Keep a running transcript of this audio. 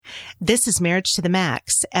This is Marriage to the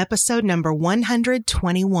Max, episode number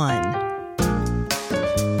 121.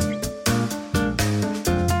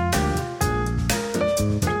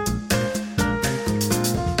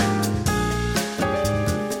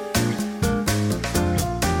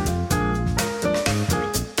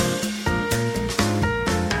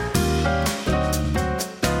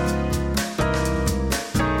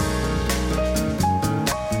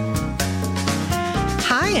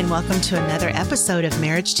 And welcome to another episode of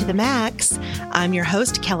Marriage to the Max. I'm your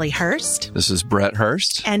host, Kellie Hurst. This is Brett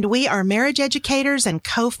Hurst. And we are marriage educators and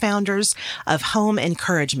co-founders of Home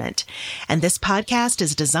Encouragement. And this podcast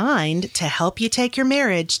is designed to help you take your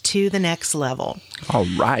marriage to the next level. All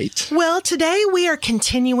right. Well, today we are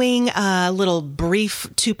continuing a little brief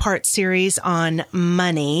two-part series on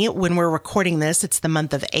money. When we're recording this, it's the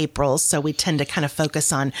month of April, so we tend to kind of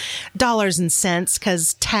focus on dollars and cents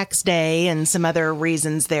because tax day and some other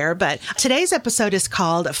reasons there. But today's episode is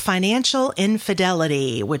called Financial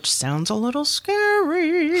Infidelity, which sounds a little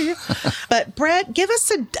scary. But Brett, give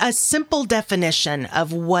us a simple definition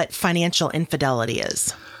of what financial infidelity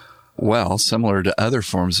is. Well, similar to other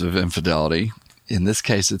forms of infidelity, in this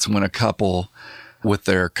case, it's when a couple with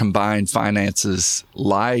their combined finances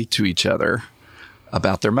lie to each other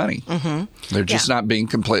about their money. Mm-hmm. They're just not being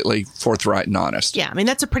completely forthright and honest. Yeah, I mean,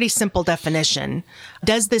 that's a pretty simple definition.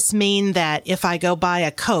 Does this mean that if I go buy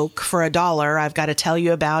a Coke for $1, I've got to tell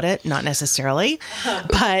you about it? Not necessarily,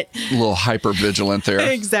 but... A little hyper-vigilant there.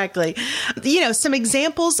 Exactly. You know, some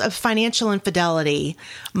examples of financial infidelity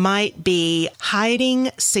might be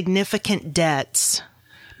hiding significant debts,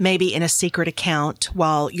 maybe in a secret account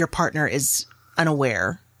while your partner is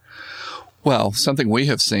unaware. Well, something we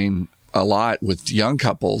have seen a lot with young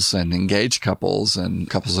couples and engaged couples and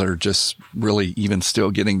couples that are just really even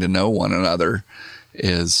still getting to know one another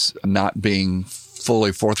is not being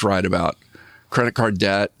fully forthright about credit card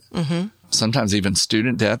debt, sometimes even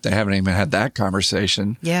student debt. They haven't even had that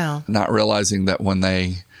conversation. Yeah. Not realizing that when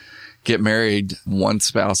they get married, one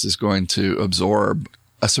spouse is going to absorb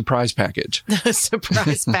a surprise package. A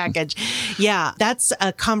surprise package. Yeah, that's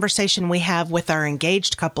a conversation we have with our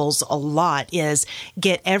engaged couples a lot is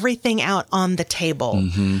get everything out on the table,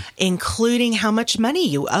 including how much money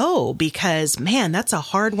you owe, because, man, that's a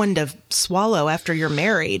hard one to swallow after you're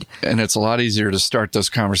married. And it's a lot easier to start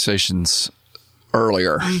those conversations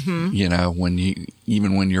earlier, you know, when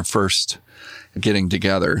you're first getting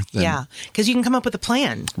together. Yeah, because you can come up with a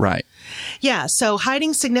plan. Right. Yeah, so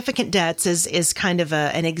hiding significant debts is kind of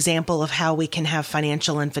an example of how we can have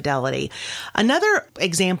financial infidelity. Another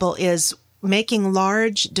example is making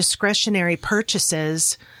large discretionary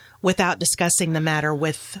purchases without discussing the matter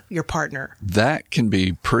with your partner. That can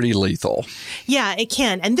be pretty lethal. Yeah, it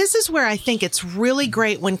can. And this is where I think it's really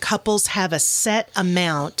great when couples have a set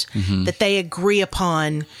amount that they agree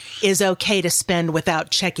upon is okay to spend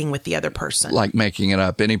without checking with the other person. Like making it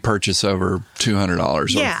up, any purchase over $200 or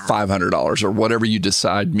 $500 or whatever you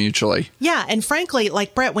decide mutually. Yeah. And frankly,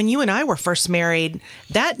 like Brett, when you and I were first married,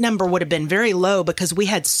 that number would have been very low because we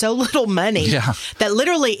had so little money that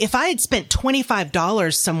literally if I had spent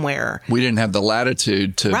 $25 somewhere, we didn't have the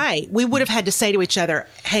latitude to. Right. We would have had to say to each other,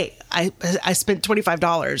 hey, I spent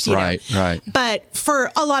 $25. You know? Right. But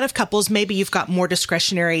for a lot of couples, maybe you've got more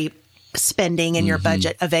discretionary spending in your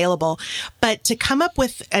budget available, but to come up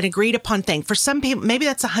with an agreed upon thing for some people, maybe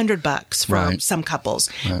that's $100 for some couples.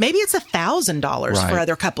 Maybe it's $1,000 for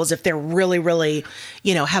other couples if they're really, really,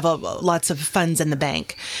 you know, have lots of funds in the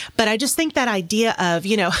bank. But I just think that idea of,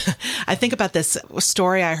 you know, I think about this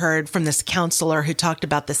story I heard from this counselor who talked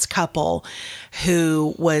about this couple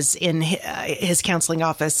who was in his counseling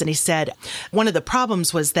office, and he said one of the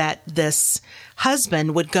problems was that this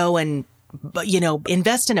husband would go and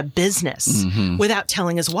invest in a business without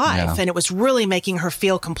telling his wife. Yeah. And it was really making her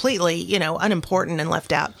feel completely, unimportant and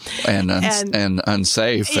left out. And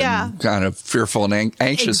unsafe and kind of fearful and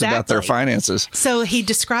anxious about their finances. So he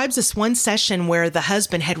describes this one session where the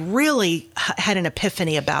husband had really had an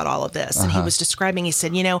epiphany about all of this. And he was describing, he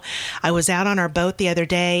said, I was out on our boat the other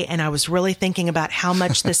day and I was really thinking about how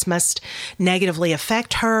much this must negatively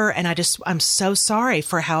affect her. And I'm so sorry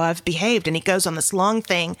for how I've behaved. And he goes on this long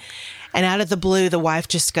thing. And out of the blue, the wife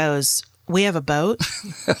just goes, "We have a boat."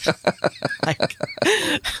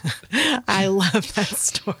 I love that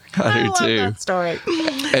story. I do too. That story.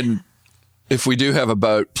 And if we do have a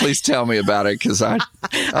boat, please tell me about it because I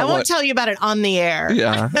won't tell you about it on the air.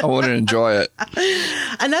 Yeah, I want to enjoy it.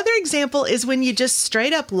 Another example is when you just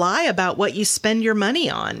straight up lie about what you spend your money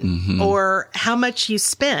on or how much you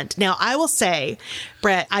spent. Now, I will say,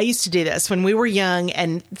 Brett, I used to do this when we were young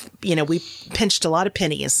and, we pinched a lot of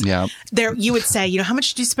pennies. Yeah. You would say, how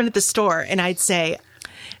much did you spend at the store? And I'd say,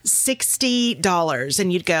 $60.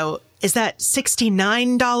 And you'd go, is that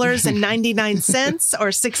 $69.99 or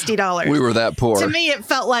 $60? We were that poor. To me, it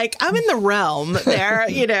felt like I'm in the realm there,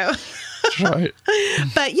 Right.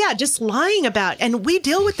 But yeah, just lying about, and we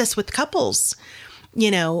deal with this with couples,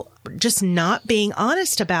 just not being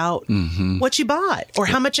honest about what you bought or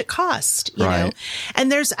how much it cost, you know.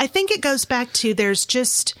 And I think it goes back to there's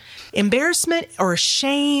just embarrassment or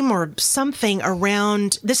shame or something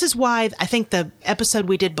around. This is why I think the episode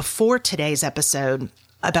we did before today's episode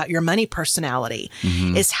about your money personality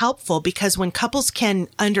is helpful, because when couples can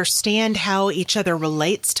understand how each other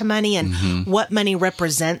relates to money and what money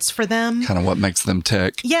represents for them, kind of what makes them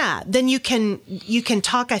tick. Yeah, then you can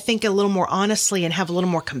talk, I think, a little more honestly and have a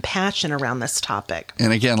little more compassion around this topic.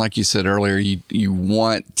 And again, like you said earlier, you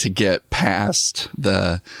want to get past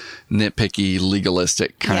the nitpicky,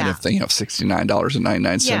 legalistic kind of thing of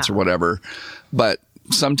 $69.99 or whatever. But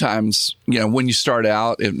sometimes, when you start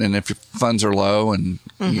out and if your funds are low and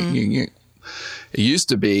it used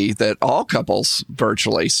to be that all couples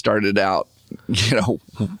virtually started out,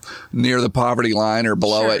 near the poverty line or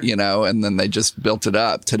below it, and then they just built it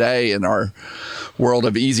up. Today, in our world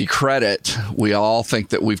of easy credit, we all think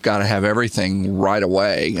that we've got to have everything right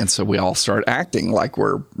away. And so we all start acting like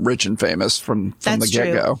we're rich and famous from the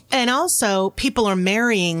get-go. And also, people are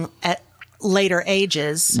marrying at later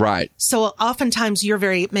ages. Right. So oftentimes you're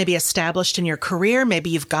very maybe established in your career. Maybe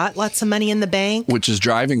you've got lots of money in the bank. Which is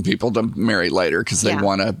driving people to marry later because they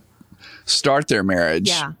want to start their marriage.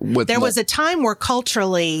 Yeah. There was a time where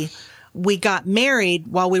culturally we got married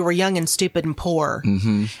while we were young and stupid and poor.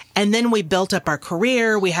 And then we built up our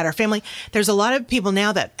career. We had our family. There's a lot of people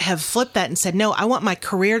now that have flipped that and said, no, I want my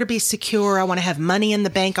career to be secure. I want to have money in the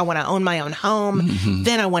bank. I want to own my own home.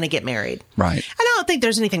 Then I want to get married. Right. And I don't think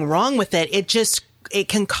there's anything wrong with it. It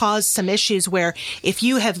can cause some issues where if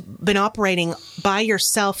you have been operating by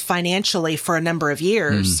yourself financially for a number of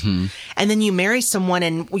years and then you marry someone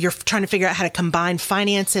and you're trying to figure out how to combine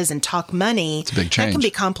finances and talk money, it's a big change. That can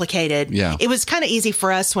be complicated. Yeah. It was kind of easy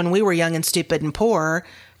for us when we were young and stupid and poor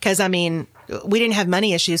because, we didn't have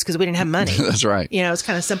money issues because we didn't have money. That's right. It's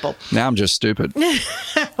kind of simple. Now I'm just stupid.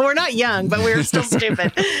 We're not young, but we're still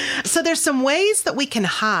stupid. So there's some ways that we can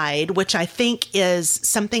hide, which I think is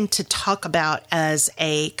something to talk about as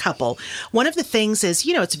a couple. One of the things is,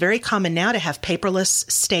 it's very common now to have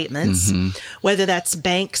paperless statements, whether that's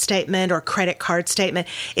bank statement or credit card statement.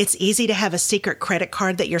 It's easy to have a secret credit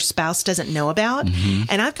card that your spouse doesn't know about.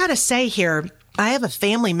 And I've got to say here, I have a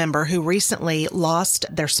family member who recently lost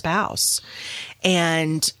their spouse,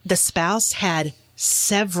 and the spouse had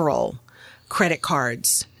several credit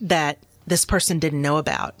cards that this person didn't know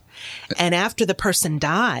about. And after the person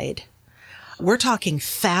died, we're talking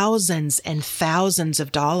thousands and thousands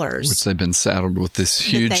of dollars. Which they've been saddled with this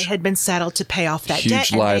huge... They had been saddled to pay off that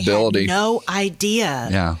huge debt. liability. And they had no idea.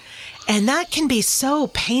 Yeah. And that can be so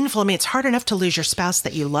painful. It's hard enough to lose your spouse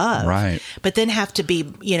that you love. Right. But then have to be,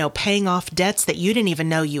 paying off debts that you didn't even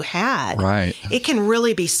know you had. Right. It can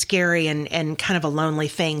really be scary and kind of a lonely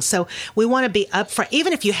thing. So we want to be upfront.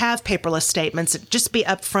 Even if you have paperless statements, just be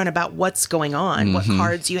upfront about what's going on, what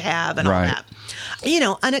cards you have and all that.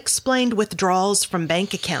 Unexplained withdrawals from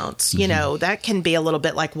bank accounts, that can be a little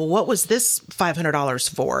bit like, well, what was this $500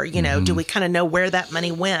 for? Do we kind of know where that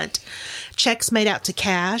money went? Checks made out to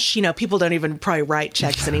cash. People don't even probably write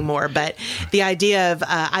checks anymore. But the idea of,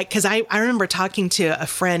 because I remember talking to a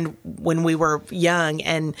friend when we were young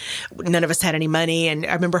and none of us had any money. And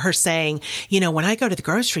I remember her saying, when I go to the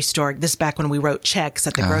grocery store, this is back when we wrote checks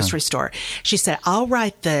at the grocery store, she said, I'll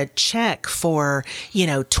write the check for,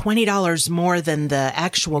 $20 more than the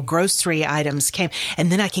actual grocery items came.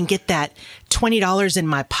 And then I can get that $20 in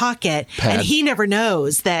my pocket. And he never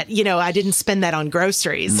knows that, I didn't spend that on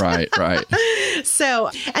groceries. Right. So,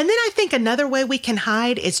 and then I think another way we can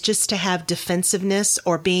hide is just to have defensiveness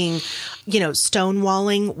or being,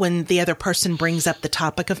 stonewalling when the other person brings up the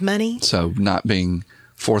topic of money. So not being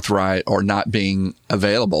forthright or not being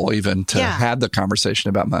available even to have the conversation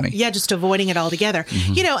about money. Yeah, just avoiding it altogether.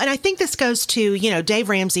 And I think this goes to, Dave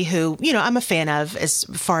Ramsey, who, I'm a fan of as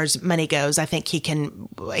far as money goes. I think he can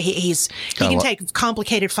take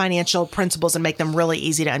complicated financial principles and make them really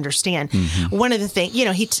easy to understand. One of the things,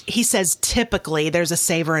 he says typically there's a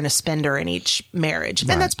saver and a spender in each marriage.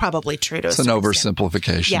 And that's probably true to It's an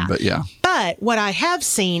oversimplification, but yeah. But what I have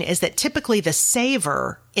seen is that typically the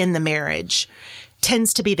saver in the marriage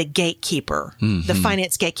tends to be the gatekeeper, the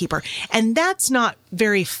finance gatekeeper. And that's not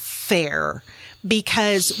very fair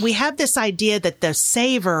because we have this idea that the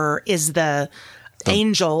saver is the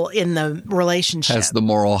angel in the relationship. Has the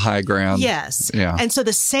moral high ground. Yes. Yeah. And so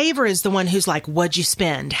the saver is the one who's like, what'd you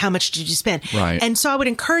spend? How much did you spend? Right. And so I would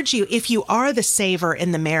encourage you, if you are the saver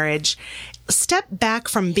in the marriage, step back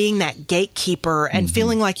from being that gatekeeper and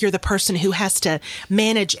feeling like you're the person who has to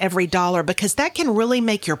manage every dollar, because that can really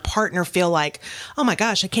make your partner feel like, oh my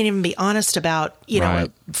gosh, I can't even be honest about, know,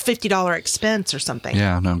 a $50 expense or something.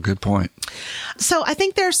 Yeah, no, good point. So I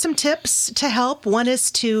think there's some tips to help. One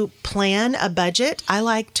is to plan a budget. I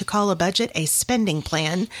like to call a budget a spending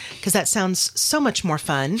plan because that sounds so much more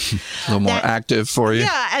fun. A little more active for you.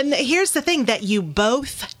 Yeah. And here's the thing that you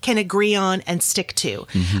both can agree on and stick to.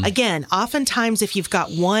 Again, oftentimes if you've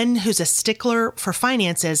got one who's a stickler for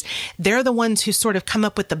finances, they're the ones who sort of come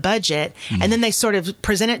up with the budget and then they sort of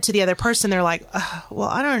present it to the other person. They're like, well,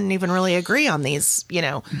 I don't even really agree on these,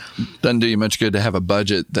 Doesn't do you much good to have a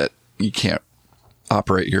budget that you can't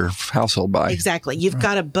operate your household by. Exactly. You've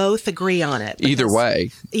got to both agree on it. Either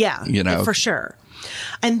way. Yeah. For sure.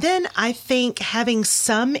 And then I think having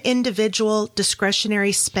some individual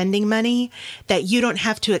discretionary spending money that you don't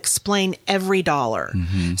have to explain every dollar.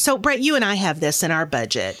 So, Brett, you and I have this in our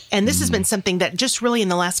budget. And this has been something that just really in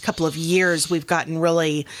the last couple of years, we've gotten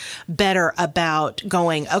really better about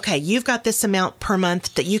going, okay, you've got this amount per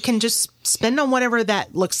month that you can just spend on whatever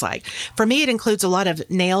that looks like. For me, it includes a lot of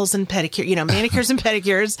nails and pedicure, manicures and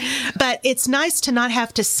pedicures. But it's nice to not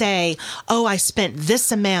have to say, oh, I spent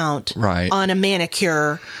this amount on a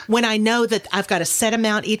manicure when I know that I've got a set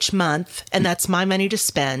amount each month and that's my money to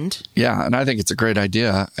spend. Yeah. And I think it's a great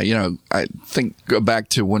idea. I think go back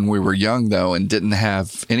to when we were young, though, and didn't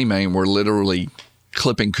have any money. We're literally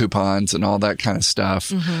clipping coupons and all that kind of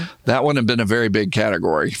stuff. That wouldn't have been a very big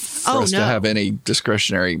category for us to have any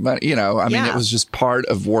discretionary money. It was just part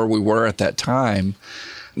of where we were at that time.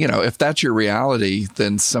 If that's your reality,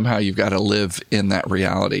 then somehow you've got to live in that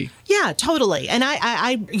reality. Yeah, totally. And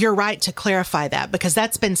I you're right to clarify that, because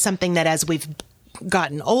that's been something that as we've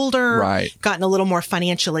gotten older, gotten a little more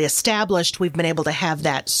financially established, we've been able to have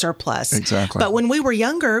that surplus. Exactly. But when we were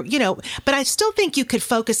younger, but I still think you could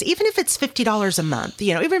focus, even if it's $50 a month,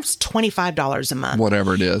 even if it's $25 a month.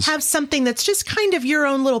 Whatever it is. Have something that's just kind of your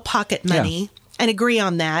own little pocket money. Yeah. And agree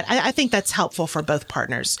on that. I think that's helpful for both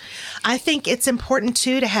partners. I think it's important,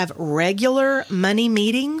 too, to have regular money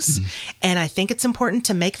meetings. And I think it's important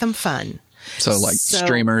to make them fun. So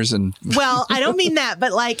streamers and... Well, I don't mean that, but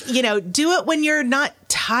do it when you're not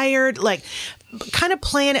tired, kind of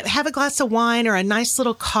plan it, have a glass of wine or a nice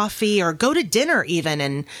little coffee, or go to dinner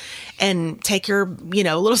even and take your,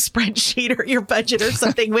 little spreadsheet or your budget or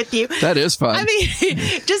something with you. That is fun. I mean,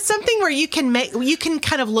 just something where you can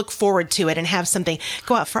kind of look forward to it and have something,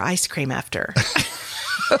 go out for ice cream after.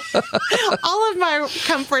 All of my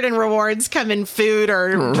comfort and rewards come in food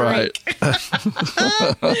or drink.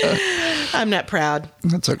 I'm not proud.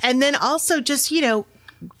 That's okay. And then also just,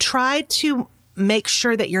 try to make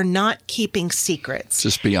sure that you're not keeping secrets.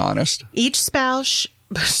 Just be honest. Each spouse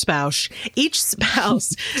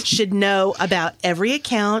should know about every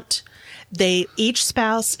account. Each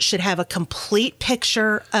spouse should have a complete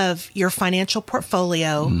picture of your financial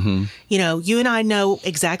portfolio. You and I know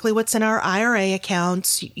exactly what's in our IRA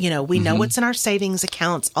accounts. We know what's in our savings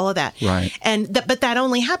accounts, all of that. Right. But that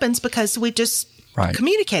only happens because we just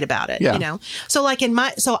communicate about it, So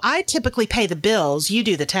so I typically pay the bills. You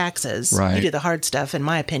do the taxes. Right. You do the hard stuff, in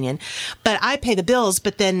my opinion. But I pay the bills,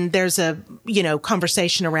 but then there's a,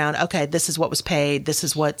 conversation around, okay, this is what was paid. This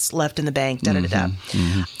is what's left in the bank, da-da-da-da.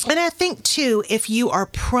 And I think, too, if you are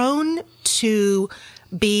prone to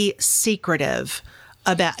be secretive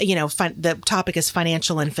about, the topic is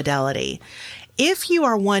financial infidelity. If you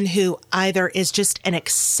are one who either is just an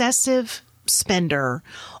excessive spender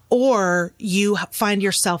or you find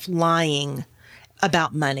yourself lying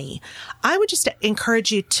about money, I would just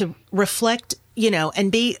encourage you to reflect,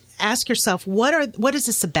 and ask yourself, what is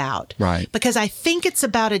this about? Right. Because I think it's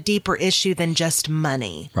about a deeper issue than just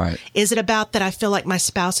money. Right. Is it about that I feel like my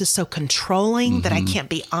spouse is so controlling that I can't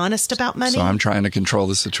be honest about money? So I'm trying to control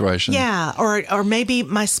the situation. Yeah. Or maybe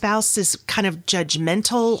my spouse is kind of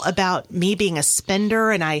judgmental about me being a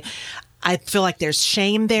spender, and I feel like there's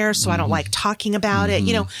shame there, so I don't like talking about it.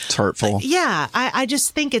 It's hurtful. Yeah. I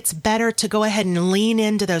just think it's better to go ahead and lean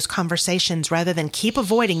into those conversations rather than keep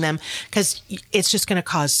avoiding them, because it's just going to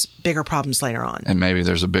cause bigger problems later on. And maybe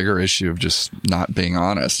there's a bigger issue of just not being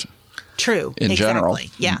honest. True. In general.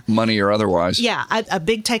 Yeah. Money or otherwise. Yeah. A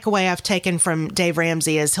big takeaway I've taken from Dave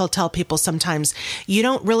Ramsey is he'll tell people sometimes, you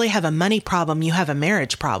don't really have a money problem, you have a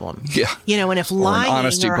marriage problem. Yeah. And if lying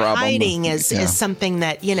or problem. hiding is something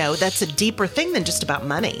that, that's a deeper thing than just about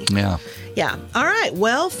money. Yeah. Yeah. All right.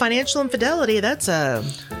 Well, financial infidelity, that's a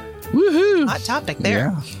Woohoo! Hot topic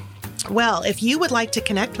there. Yeah. Well, if you would like to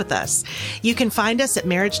connect with us, you can find us at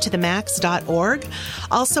marriagetothemax.org.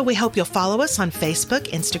 Also, we hope you'll follow us on Facebook,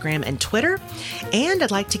 Instagram, and Twitter. And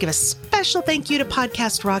I'd like to give a special thank you to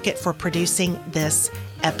Podcast Rocket for producing this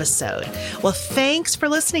episode. Well, thanks for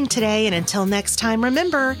listening today. And until next time,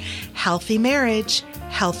 remember, healthy marriage,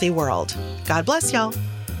 healthy world. God bless y'all.